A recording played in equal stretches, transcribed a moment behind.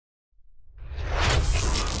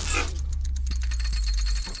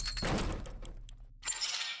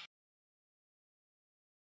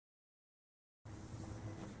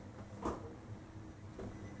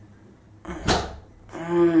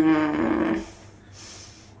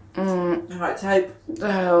alright, Tobe?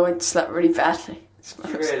 Oh, I slept really badly.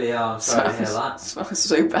 You really are. I'm sorry to hear that. It smells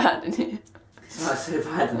so bad in here. It's not so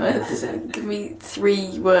bad in there, is it? Give me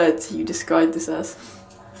 3 words you describe this as.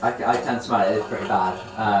 I can smell it. It's pretty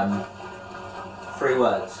bad. 3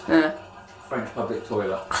 words. French public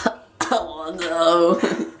toilet. Oh no!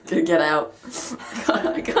 Gonna get out.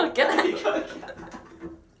 I can't get out.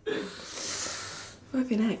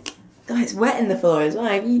 Flipping heck. Oh, it's wet in the floor as well.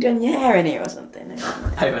 Have you done your hair in here or something?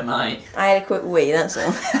 Overnight. I had a quick wee, that's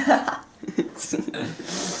all.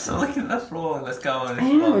 So looking at the floor, let's go on.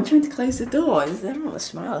 I know, I'm trying to close the door. I don't want the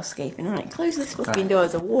smile escaping. Alright, close this fucking door.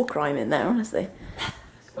 There's a war crime in there, honestly.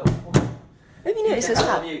 Have you noticed this?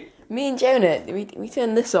 Me and Jonah, we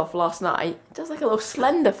turned this off last night. It does like a little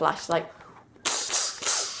slender flash, like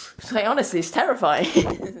honestly, it's terrifying.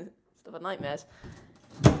 Stuff of nightmares.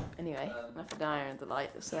 Anyway, enough of dire and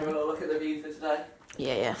delight. So. Do you want to look at the view for today?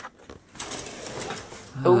 Yeah.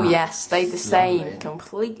 Oh yes, stayed the same, lovely.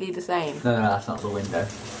 Completely the same. No, that's not the window.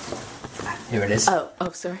 Here it is.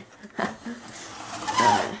 Oh, sorry.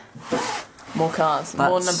 More cars,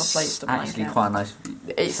 more number plates to blank actually out. Quite a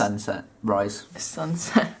nice sunset, rise.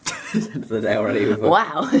 Sunset. End of the day already.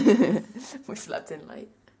 Wow. We slept in late.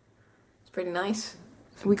 It's pretty nice.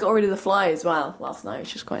 We got rid of the fly as well last night,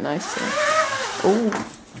 which was quite nice. So. Oh,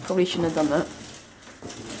 probably shouldn't have done that.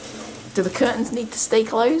 Do the curtains need to stay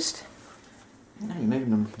closed? No, you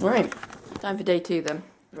moved them. Right, time for day 2 then.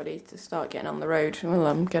 Ready to start getting on the road.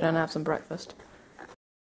 We'll go down and have some breakfast.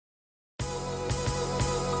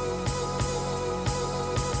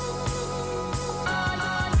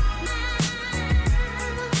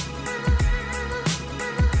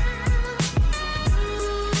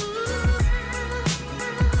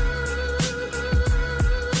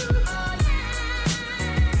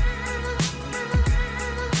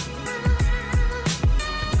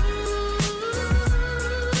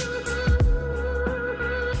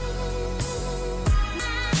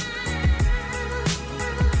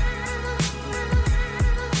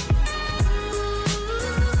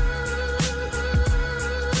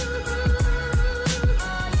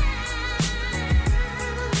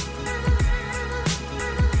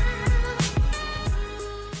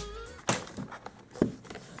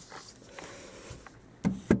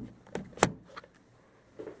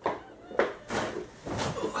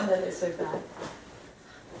 It's so bad.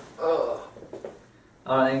 Oh.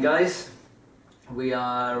 Alright then guys, we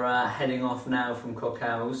are heading off now from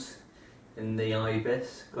Cockhouse in the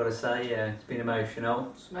Ibis. Gotta say, yeah, it's been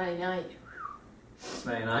emotional. Smelly night.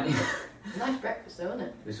 Smelly night. Nice breakfast though, wasn't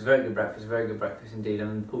it? It was a very good breakfast indeed,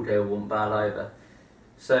 and Pool Day wasn't bad either.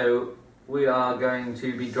 So we are going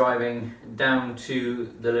to be driving down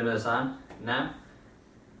to the Limousin now,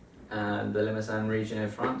 the Limousin region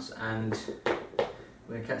of France, and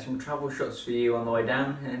we're going to catch some travel shots for you on the way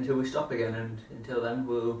down until we stop again, and until then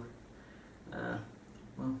we'll, well,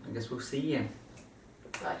 I guess we'll see you.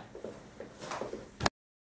 Bye.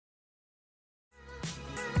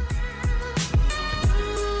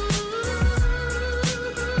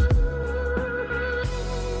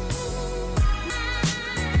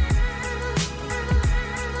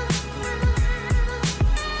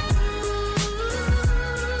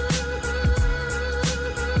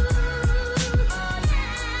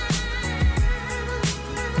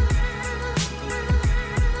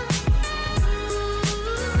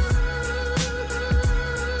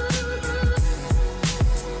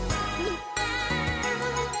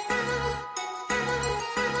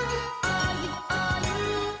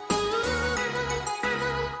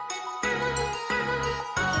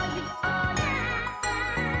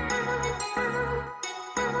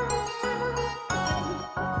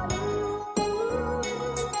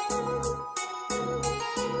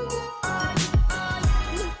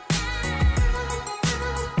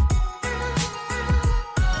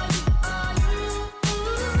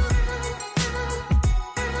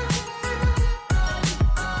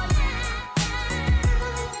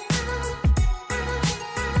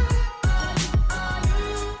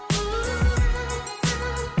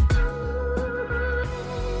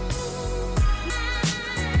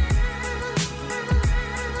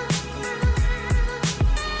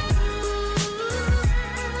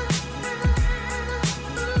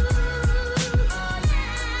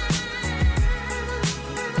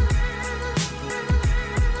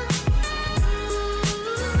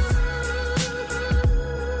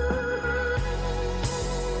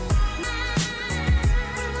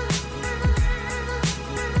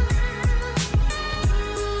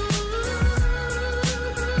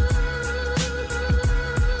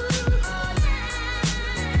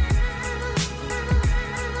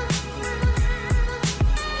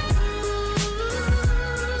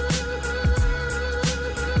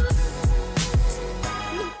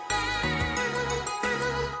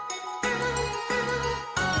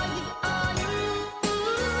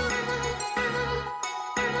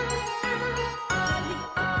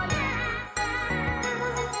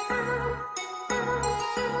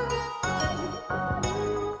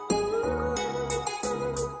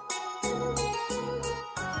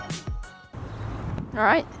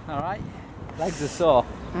 Alright. Alright. Legs are sore.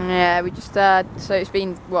 Yeah, we just, so it's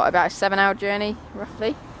been, what, about a 7-hour journey,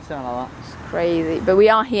 roughly? Something like that. It's crazy. But we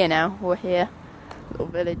are here now. We're here. Little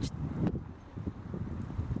village.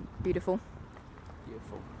 Beautiful.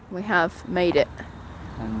 Beautiful. We have made it.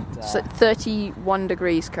 And So 31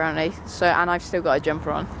 degrees currently, so, and I've still got a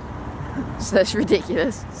jumper on. So that's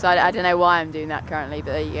ridiculous. So I don't know why I'm doing that currently,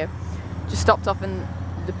 but there you go. Just stopped off in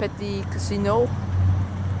the Petit Casino.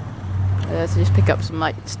 To just pick up some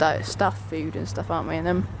like stuff, food and stuff, aren't we? And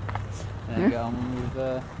then then get on with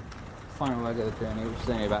the final leg of the journey, which is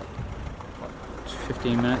only about what,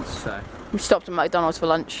 15 minutes. So we stopped at McDonald's for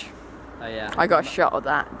lunch. oh yeah. I got a shot of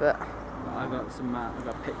that, but I got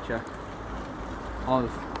a picture of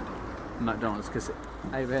McDonald's because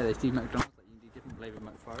over here they do McDonald's, like you can do different flavoured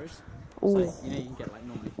McFlurries. So you know you can get like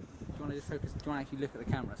normally. Do you want to just focus? Do you want to actually look at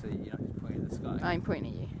the camera so that you're not just pointing at the sky? I'm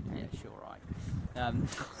pointing at you. Yeah, sure, right.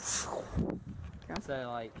 So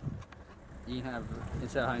like you can have,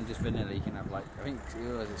 instead of having just vanilla, you can have like, I think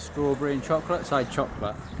it was strawberry and chocolate, side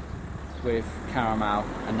chocolate with caramel,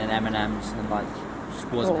 and then M&Ms, and like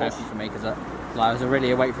just wasn't healthy for me because I was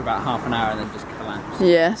already awake for about half an hour and then just collapsed.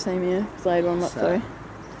 Yeah, same here. Because I had one McFlurry.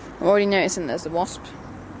 I'm already noticing there's a wasp,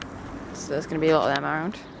 so there's going to be a lot of them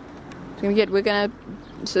around. It's going to be good.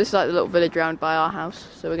 So this is like the little village round by our house,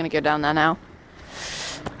 so we're going to go down there now.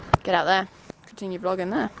 Get out there, continue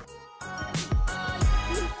vlogging there.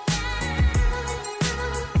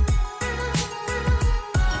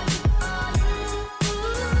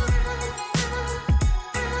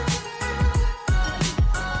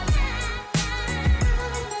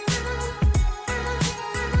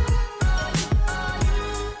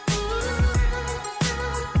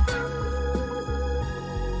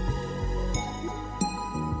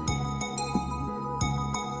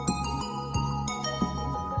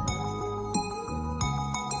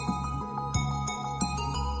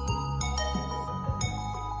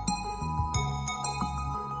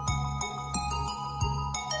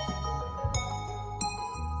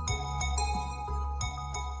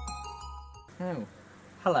 Oh,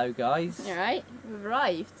 hello guys. Alright, we've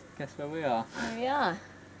arrived. Guess where we are? Here we are.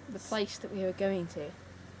 The place that we were going to.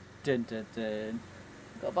 Dun dun dun.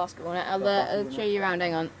 Got a basketball net. I'll show you around,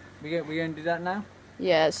 hang on. We going to do that now?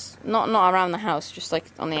 Yes, not around the house, just like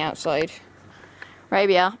on the outside. Right,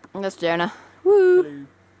 we are. There's Jonah. Woo! Hello.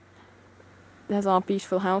 There's our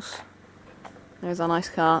beautiful house. There's our nice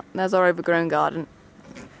car. There's our overgrown garden.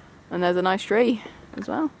 And there's a nice tree as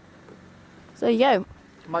well. So there you go.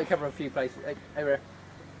 Might cover a few places. Hey, over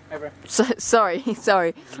here. So, sorry.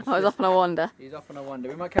 I was off on a wander. He's off on a wander.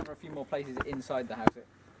 We might cover a few more places inside the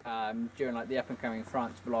house during like the up and coming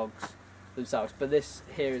France vlogs themselves. But this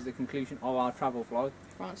here is the conclusion of our travel vlog.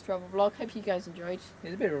 France travel vlog. Hope you guys enjoyed.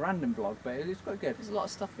 It's a bit of a random vlog, but it's quite good. There's a lot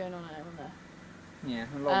of stuff going on there, isn't there? Yeah,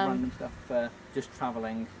 a lot of random stuff. Just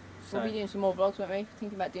travelling. So We'll be doing some more vlogs, won't we?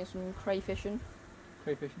 Thinking about doing some crayfishing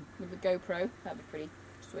crayfishing. with the GoPro. That'd be pretty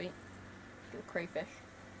sweet. Get the crayfish.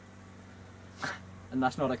 And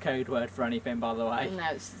that's not a code word for anything, by the way.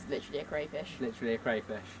 No, it's literally a crayfish. Literally a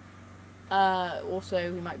crayfish.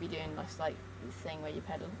 Also, we might be doing this like thing where you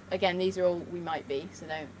pedal. Again, these are all we might be, so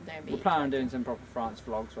don't be. We're planning on doing some proper France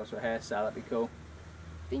vlogs whilst we're here, so that'd be cool.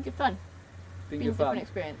 Been good fun. Been Been a good fun. different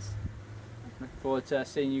experience. Looking forward to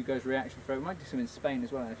seeing you guys' reaction for it. We might do some in Spain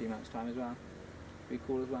as well in a few months' time as well. Be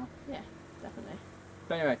cool as well. Yeah, definitely.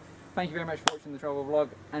 But anyway, thank you very much for watching the travel vlog,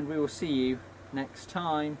 and we will see you next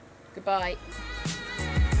time. Goodbye.